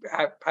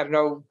I don't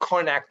know,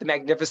 Karnak the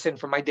Magnificent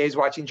from my days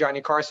watching Johnny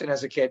Carson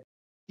as a kid,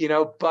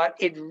 but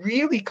it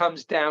really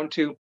comes down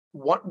to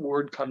what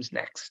word comes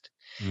next.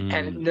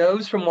 And it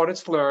knows from what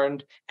it's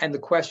learned and the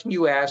question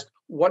you asked,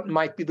 what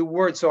might be the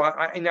word. So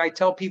I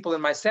tell people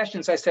in my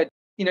sessions, I said,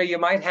 you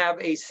might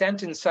have a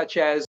sentence such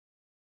as,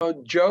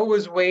 Joe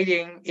was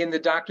waiting in the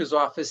doctor's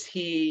office.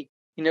 He,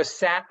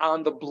 sat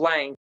on the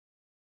blank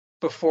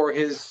before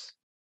his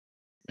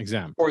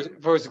exam. For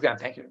his exam,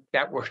 thank you.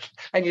 That word.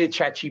 I need a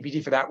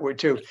ChatGPT for that word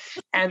too.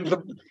 And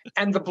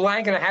the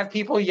blank, and I have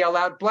people yell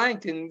out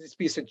blank in this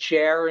piece of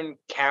chair and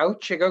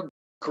couch. I go,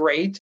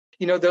 great.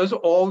 Those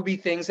all would be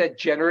things that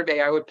generative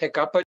AI would pick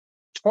up, but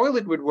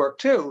toilet would work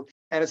too.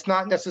 And it's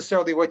not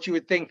necessarily what you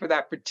would think for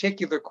that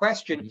particular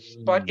question,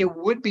 but it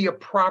would be a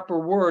proper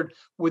word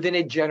within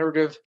a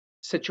generative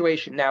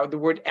situation. Now, the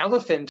word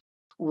elephant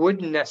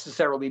wouldn't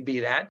necessarily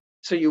be that.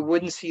 So you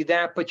wouldn't see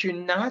that, but you're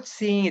not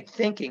seeing it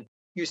thinking.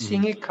 You're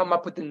seeing it come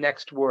up with the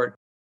next word.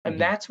 And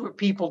that's where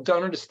people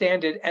don't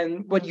understand it.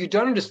 And when you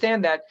don't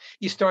understand that,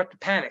 you start to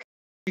panic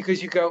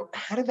because you go,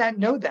 how did that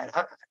know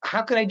that?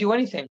 How can I do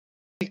anything?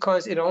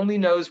 Because it only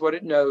knows what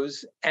it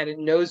knows, and it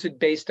knows it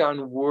based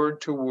on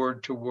word to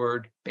word to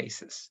word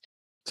basis.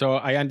 So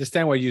I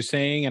understand what you're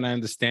saying, and I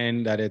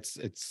understand that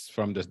it's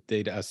from the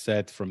data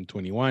set from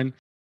 21.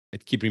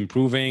 It keeps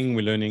improving.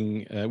 We're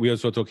learning. We're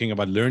also talking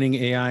about learning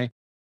AI. Yep.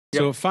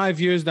 So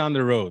 5 years down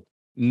the road,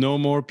 no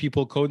more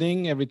people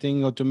coding,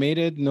 everything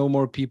automated. No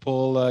more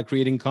people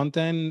creating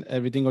content,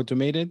 everything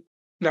automated.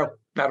 No,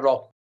 not at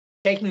all.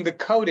 Taking the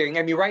coding.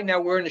 I mean, right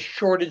now we're in a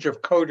shortage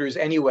of coders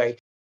anyway.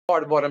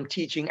 Part of what I'm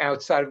teaching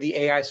outside of the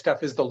AI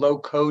stuff is the low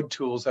code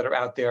tools that are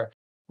out there,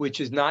 which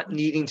is not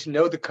needing to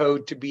know the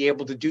code to be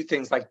able to do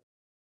things like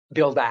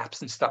build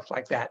apps and stuff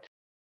like that.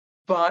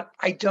 But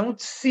I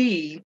don't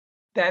see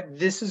that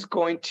this is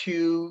going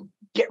to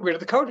get rid of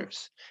the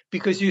coders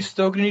because you're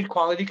still going to need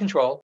quality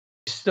control.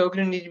 You're still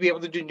going to need to be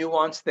able to do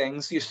nuanced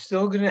things. You're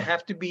still going to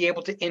have to be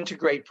able to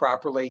integrate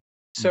properly.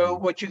 So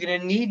what you're going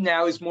to need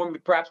now is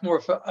perhaps more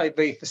of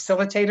a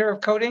facilitator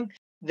of coding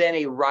than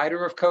a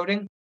writer of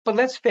coding. But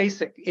let's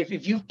face it,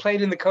 if you've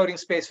played in the coding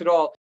space at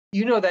all,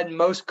 you know that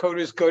most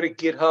coders go to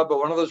GitHub or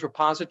one of those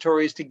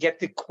repositories to get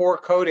the core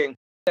coding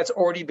that's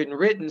already been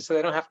written so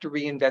they don't have to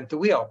reinvent the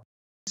wheel.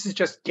 This is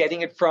just getting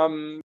it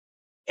from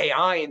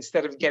AI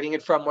instead of getting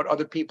it from what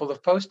other people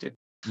have posted.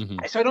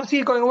 So I don't see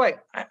it going away.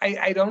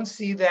 I don't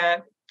see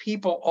that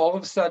people all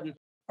of a sudden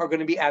are going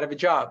to be out of a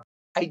job.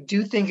 I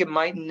do think it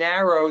might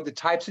narrow the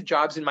types of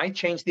jobs and might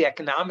change the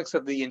economics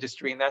of the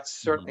industry, and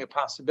that's certainly a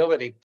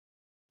possibility.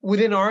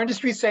 Within our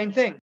industry, same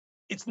thing.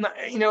 It's not,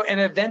 an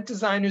event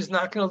designer is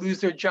not going to lose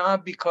their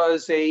job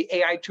because a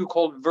AI tool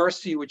called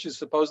Versi, which is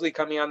supposedly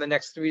coming on the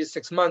next 3 to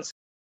 6 months,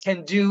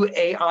 can do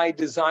AI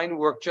design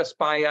work just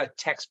by a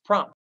text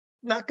prompt.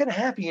 Not going to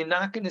happen. You're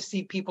not going to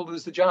see people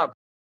lose the job.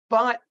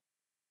 But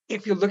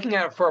if you're looking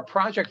at it for a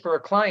project for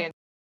a client,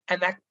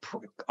 and that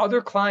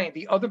other client,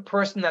 the other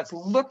person that's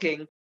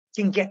looking,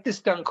 can get this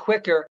done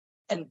quicker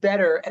and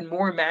better and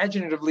more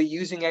imaginatively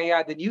using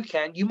AI than you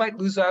can, you might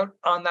lose out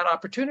on that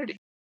opportunity.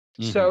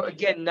 So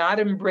again, not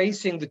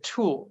embracing the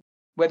tool,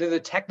 whether they're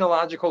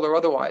technological or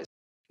otherwise,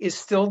 is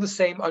still the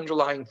same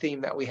underlying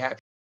theme that we have,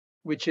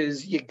 which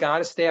is you got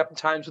to stay up in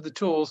times with the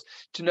tools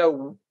to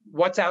know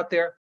what's out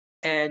there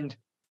and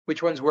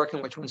which ones work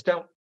and which ones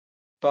don't.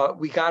 But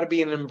we got to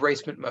be in an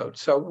embracement mode.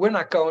 So we're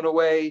not going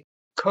away.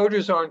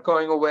 Coders aren't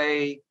going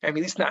away. I mean,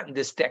 at least not in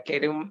this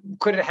decade. And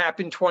could it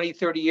happen 20,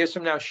 30 years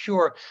from now?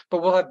 Sure.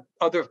 But we'll have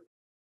other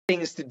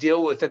things to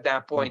deal with at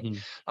that point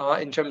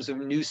in terms of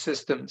new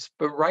systems.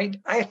 But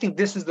I think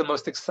this is the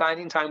most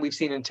exciting time we've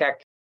seen in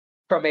tech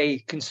from a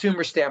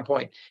consumer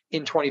standpoint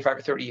in 25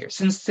 or 30 years,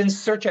 since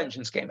search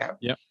engines came out.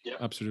 Yeah,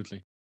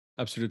 absolutely.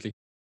 Absolutely.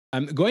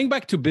 Going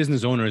back to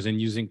business owners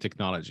and using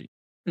technology.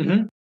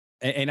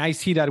 And I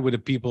see that with the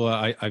people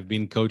I've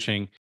been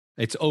coaching.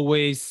 It's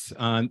always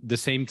the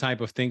same type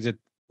of things that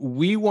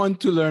we want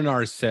to learn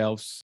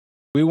ourselves.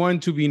 We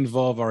want to be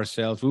involved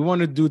ourselves. We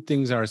want to do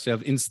things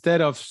ourselves instead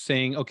of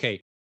saying,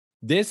 okay,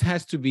 this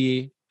has to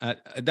be,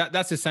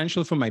 that's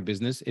essential for my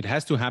business. It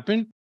has to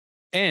happen.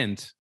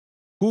 And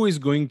who is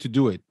going to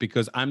do it?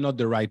 Because I'm not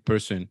the right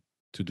person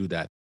to do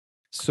that.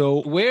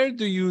 So where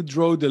do you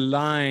draw the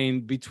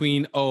line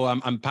between, oh,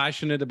 I'm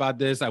passionate about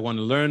this, I want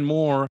to learn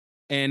more,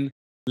 and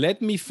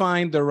let me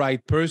find the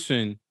right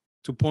person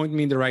to point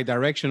me in the right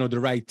direction or the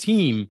right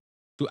team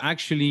to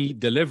actually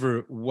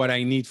deliver what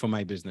I need for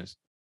my business?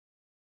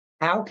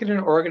 How can an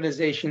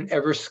organization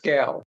ever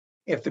scale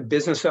if the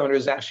business owner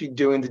is actually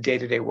doing the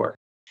day-to-day work?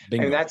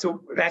 Bingo. And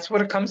that's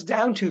what it comes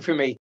down to for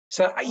me.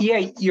 So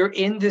yeah, you're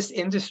in this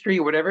industry,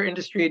 whatever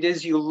industry it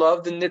is, you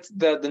love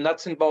the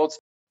nuts and bolts.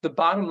 The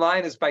bottom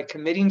line is by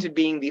committing to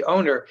being the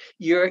owner,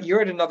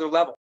 you're at another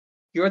level.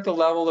 You're at the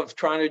level of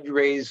trying to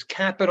raise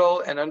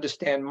capital and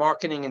understand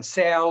marketing and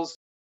sales.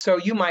 So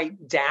you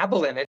might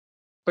dabble in it,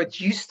 but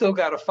you still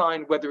got to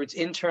find, whether it's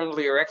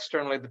internally or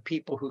externally, the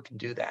people who can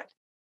do that.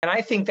 And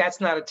I think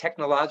that's not a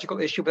technological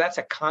issue, but that's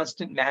a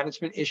constant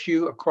management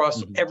issue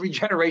across every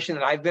generation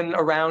that I've been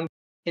around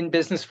in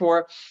business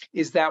for,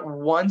 is that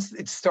once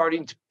it's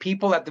starting to,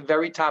 people at the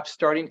very top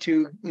starting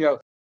to,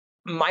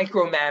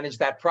 micromanage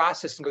that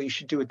process and go, you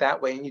should do it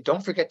that way, and you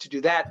don't forget to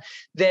do that,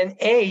 then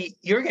A,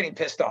 you're getting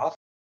pissed off,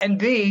 and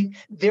B,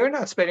 they're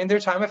not spending their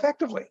time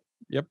effectively.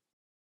 Yep,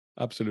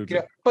 absolutely.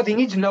 But they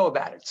need to know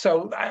about it.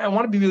 So I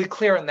want to be really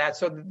clear on that.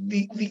 So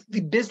the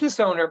business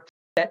owner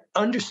that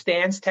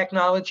understands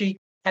technology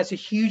has a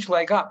huge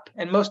leg up.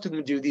 And most of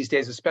them do these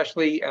days,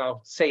 especially,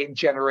 say,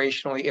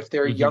 generationally, if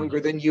they're younger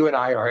than you and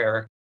I are,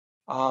 Eric.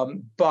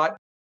 But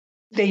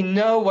they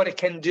know what it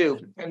can do.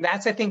 And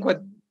that's, I think,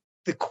 what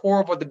the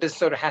core of what the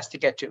business owner has to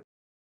get to.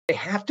 They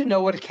have to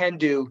know what it can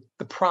do,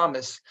 the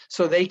promise,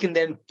 so they can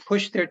then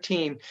push their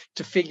team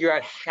to figure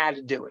out how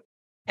to do it.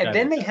 And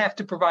then they have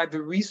to provide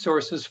the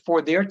resources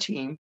for their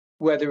team,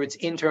 whether it's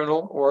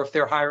internal or if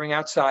they're hiring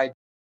outside,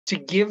 to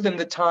give them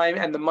the time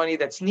and the money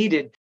that's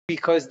needed,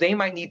 because they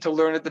might need to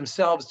learn it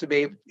themselves to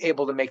be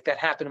able to make that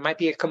happen. It might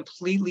be a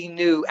completely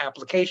new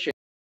application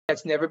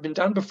that's never been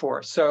done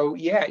before. So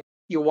yeah,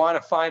 you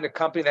want to find a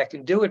company that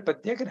can do it,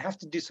 but they're going to have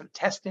to do some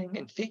testing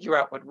and figure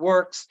out what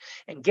works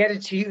and get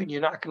it to you, and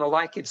you're not going to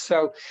like it.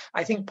 So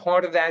I think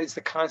part of that is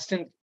the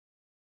constant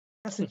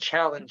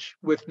challenge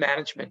with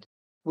management,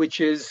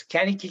 which is,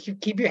 can you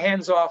keep your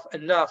hands off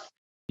enough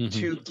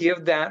to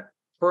give that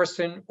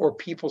person or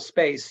people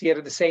space, yet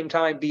at the same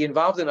time be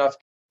involved enough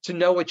to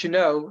know what you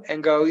know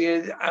and go,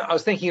 yeah, I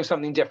was thinking of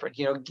something different,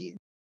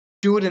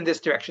 do it in this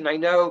direction. I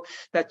know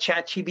that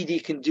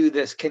ChatGPT can do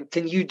this. Can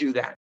you do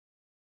that?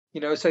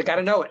 So they got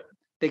to know it.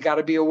 They got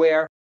to be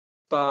aware,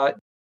 but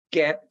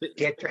get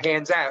your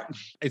hands out.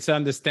 It's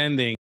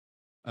understanding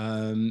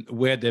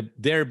where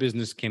their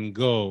business can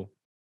go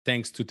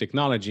thanks to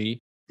technology.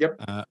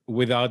 Yep.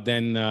 Without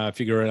then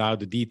figuring out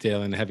the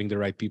detail and having the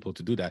right people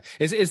to do that.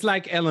 It's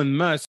like Elon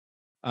Musk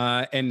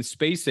and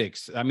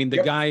SpaceX. I mean,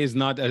 the guy is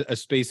not a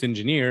space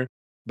engineer,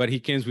 but he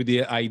comes with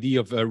the idea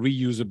of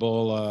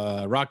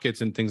reusable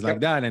rockets and things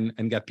like that,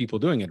 and got people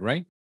doing it,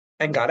 right?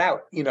 And got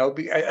out.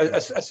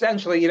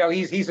 Essentially,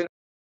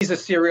 he's a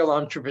serial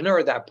entrepreneur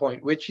at that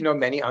point, which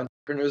many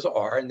entrepreneurs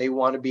are, and they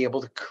want to be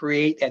able to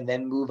create and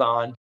then move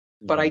on.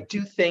 But I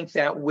do think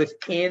that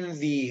within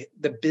the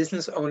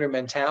business owner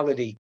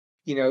mentality,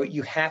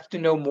 you have to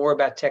know more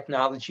about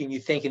technology, and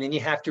then you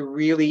have to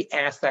really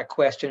ask that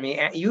question. I mean,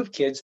 you have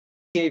kids.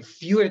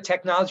 If you had a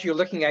technology you're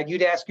looking at,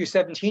 you'd ask your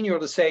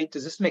 17-year-old to say,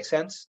 does this make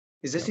sense?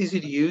 Is this easy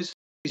to use?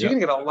 Because you're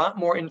going to get a lot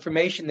more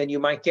information than you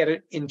might get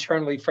it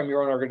internally from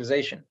your own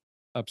organization.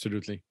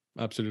 Absolutely.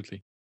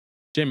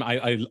 Jim,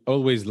 I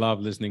always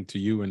love listening to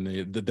you, and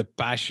the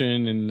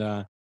passion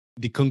and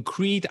the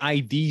concrete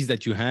ideas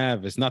that you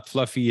have. It's not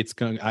fluffy.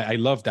 I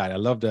love that. I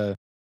love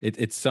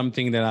it's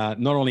something that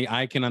not only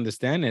I can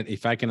understand, and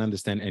if I can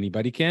understand,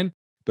 anybody can,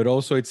 but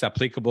also it's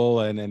applicable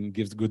and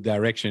gives good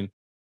direction.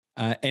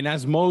 And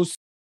as most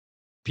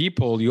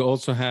people, you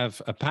also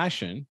have a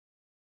passion.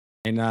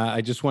 And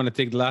I just want to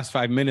take the last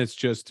 5 minutes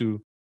just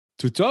to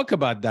talk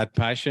about that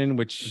passion,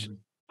 which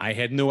I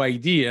had no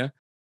idea.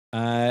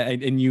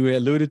 and you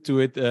alluded to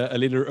it a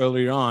little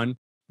earlier on.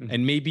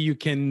 And maybe you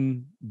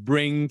can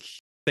bring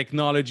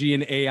technology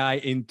and AI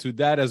into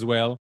that as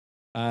well.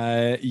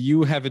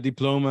 You have a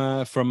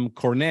diploma from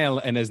Cornell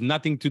and has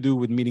nothing to do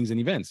with meetings and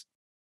events.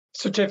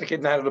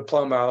 Certificate, not a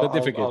diploma. I'll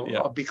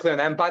be clear on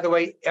that. And by the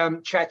way,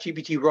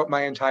 ChatGPT wrote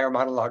my entire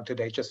monologue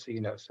today, just so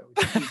you know. So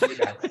it's easily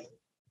that way.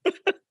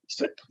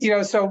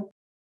 So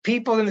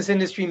people in this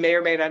industry may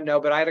or may not know,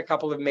 but I had a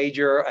couple of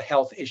major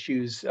health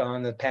issues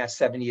in the past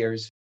 7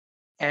 years.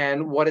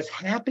 And what has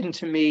happened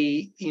to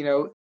me,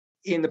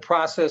 in the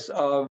process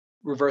of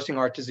reversing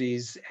heart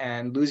disease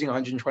and losing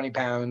 120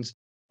 pounds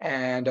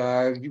and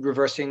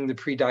reversing the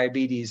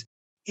pre-diabetes,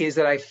 is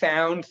that I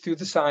found through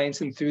the science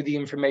and through the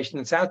information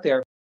that's out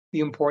there, the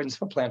importance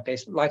of a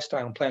plant-based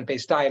lifestyle and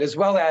plant-based diet, as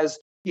well as,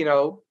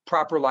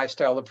 proper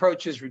lifestyle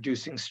approaches,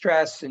 reducing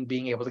stress and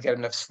being able to get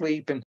enough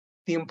sleep, and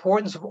the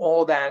importance of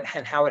all that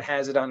and how it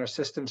has it on our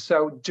system.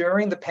 So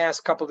during the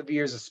past couple of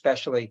years,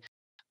 especially,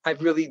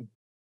 I've really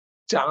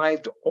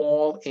dived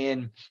all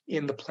in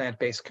the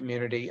plant-based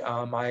community.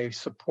 I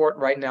support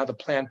right now the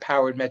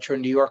plant-powered Metro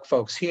New York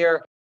folks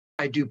here.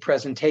 I do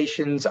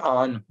presentations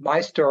on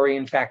my story.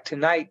 In fact,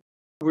 tonight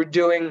we're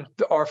doing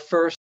our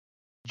first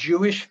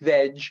Jewish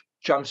Veg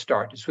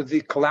Jumpstart. It's with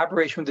the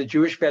collaboration with the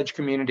Jewish Veg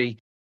community.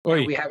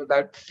 And we have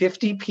about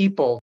 50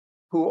 people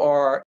who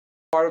are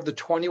part of the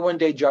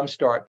 21-day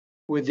Jumpstart,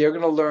 where they're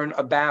going to learn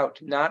about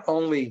not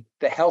only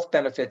the health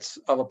benefits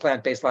of a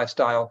plant-based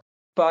lifestyle,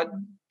 but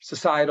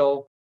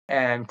societal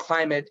and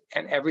climate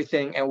and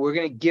everything. And we're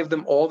going to give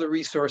them all the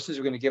resources.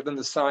 We're going to give them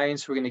the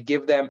science. We're going to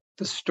give them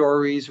the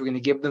stories. We're going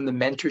to give them the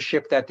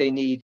mentorship that they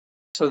need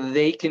so that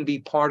they can be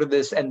part of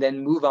this and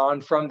then move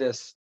on from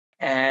this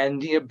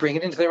and bring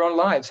it into their own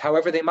lives,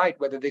 however they might,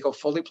 whether they go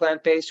fully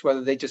plant-based,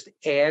 whether they just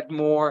add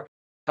more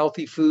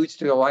healthy foods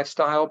to their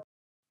lifestyle.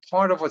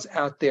 Part of what's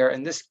out there,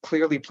 and this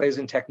clearly plays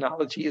in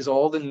technology, is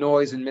all the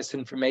noise and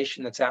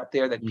misinformation that's out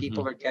there that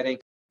people are getting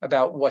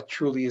about what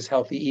truly is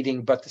healthy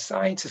eating. But the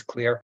science is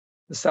clear.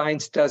 The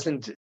science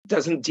doesn't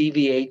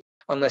deviate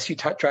unless you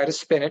try to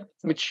spin it,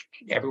 which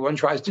everyone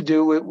tries to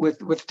do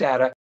with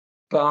data.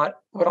 But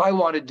what I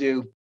want to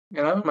do,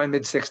 I'm in my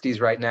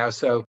mid-60s right now,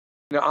 so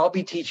I'll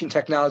be teaching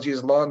technology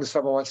as long as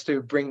someone wants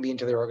to bring me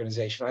into their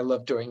organization. I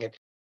love doing it.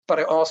 But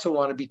I also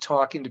want to be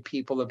talking to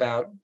people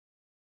about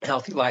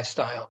healthy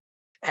lifestyle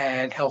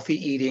and healthy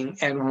eating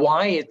and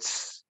why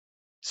it's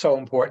so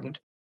important,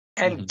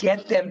 and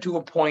get them to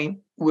a point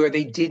where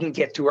they didn't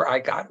get to where I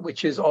got,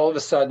 which is all of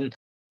a sudden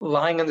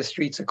lying on the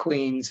streets of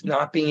Queens,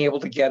 not being able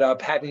to get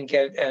up, having to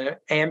get an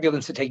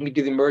ambulance to take me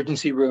to the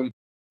emergency room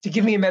to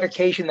give me a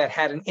medication that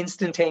had an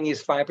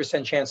instantaneous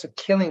 5% chance of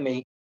killing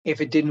me if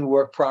it didn't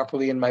work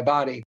properly in my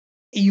body.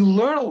 You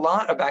learn a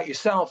lot about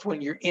yourself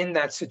when you're in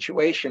that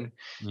situation.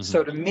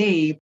 So to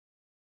me,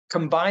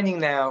 combining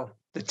now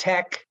the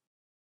tech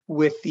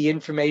with the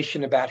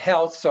information about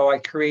health, so I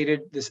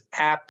created this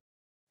app.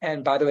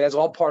 And by the way, that's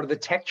all part of the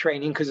tech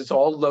training because it's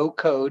all low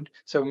code.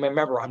 So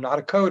remember, I'm not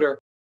a coder,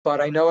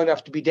 but I know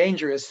enough to be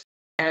dangerous.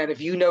 And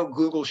if you know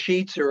Google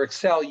Sheets or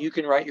Excel, you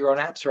can write your own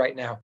apps right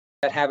now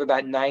that have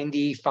about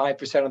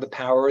 95% of the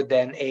power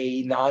than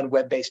a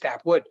non-web-based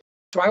app would.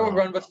 So I will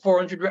run with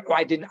 400.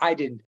 I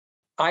didn't.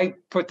 I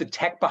put the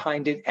tech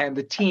behind it, and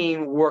the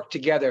team worked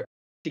together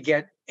to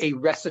get a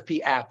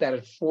recipe app that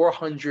had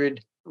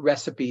 400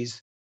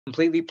 recipes,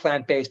 completely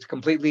plant-based,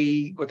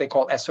 completely what they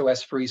call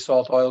SOS-free,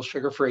 salt, oil,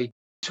 sugar-free,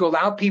 to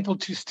allow people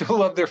to still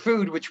love their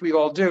food, which we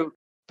all do,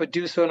 but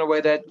do so in a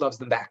way that loves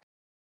them back.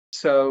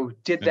 So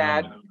did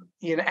that,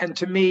 and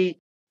to me,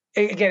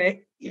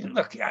 again,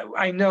 look,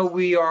 I know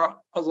we are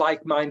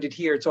like-minded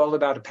here. It's all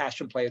about a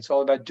passion play. It's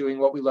all about doing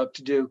what we love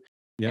to do.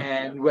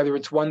 And whether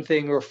it's one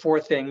thing or 4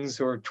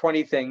 things or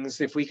 20 things,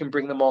 if we can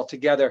bring them all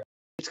together,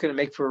 it's going to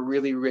make for a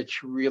really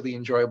rich, really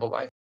enjoyable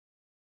life.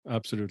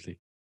 Absolutely.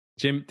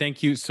 Jim,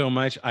 thank you so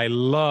much. I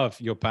love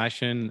your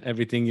passion,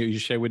 everything you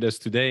share with us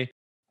today.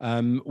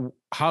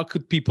 How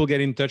could people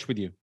get in touch with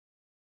you?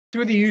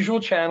 Through the usual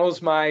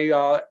channels.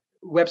 My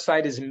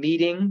website is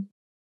meeting-u.com.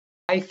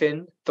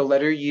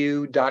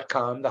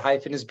 The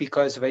hyphen is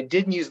because if I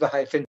didn't use the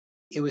hyphen,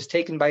 it was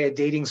taken by a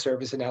dating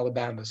service in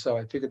Alabama. So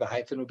I figured the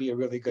hyphen would be a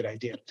really good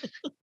idea.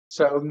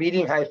 So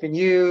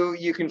meeting-u,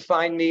 you can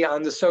find me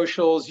on the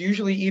socials,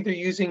 usually either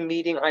using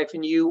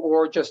meeting-u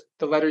or just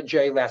the letter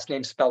J, last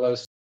name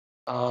Spellos,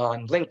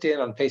 on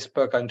LinkedIn, on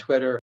Facebook, on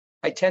Twitter.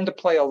 I tend to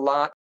play a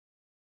lot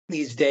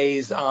these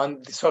days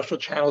on the social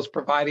channels,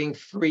 providing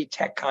free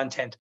tech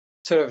content,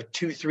 sort of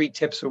 2-3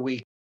 tips a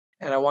week.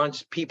 And I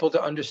want people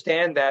to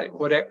understand that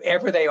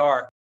whatever they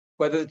are,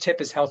 whether the tip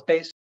is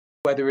health-based,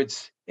 whether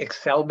it's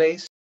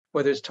Excel-based,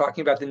 whether it's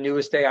talking about the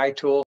newest AI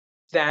tool,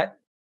 that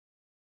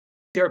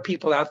there are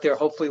people out there,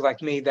 hopefully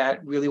like me,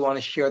 that really want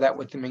to share that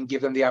with them and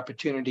give them the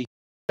opportunity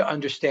to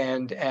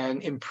understand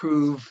and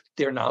improve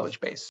their knowledge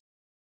base.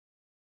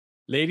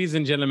 Ladies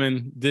and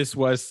gentlemen, this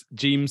was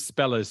Jim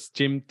Spellos.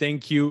 Jim,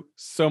 thank you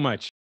so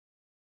much.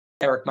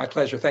 Eric, my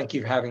pleasure. Thank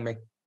you for having me.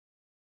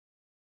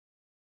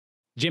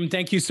 Jim,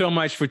 thank you so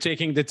much for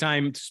taking the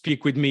time to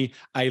speak with me.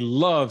 I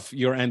love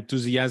your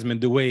enthusiasm and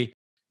the way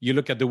you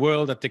look at the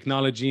world, at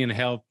technology and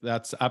health.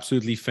 That's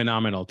absolutely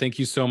phenomenal. Thank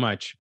you so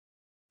much.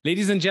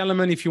 Ladies and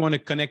gentlemen, if you want to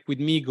connect with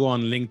me, go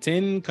on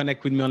LinkedIn,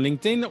 connect with me on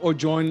LinkedIn, or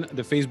join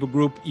the Facebook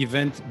group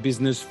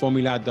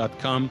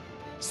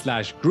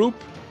eventbusinessformula.com/group.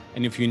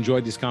 And if you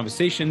enjoyed this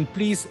conversation,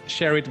 please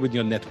share it with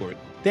your network.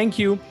 Thank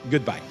you.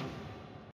 Goodbye.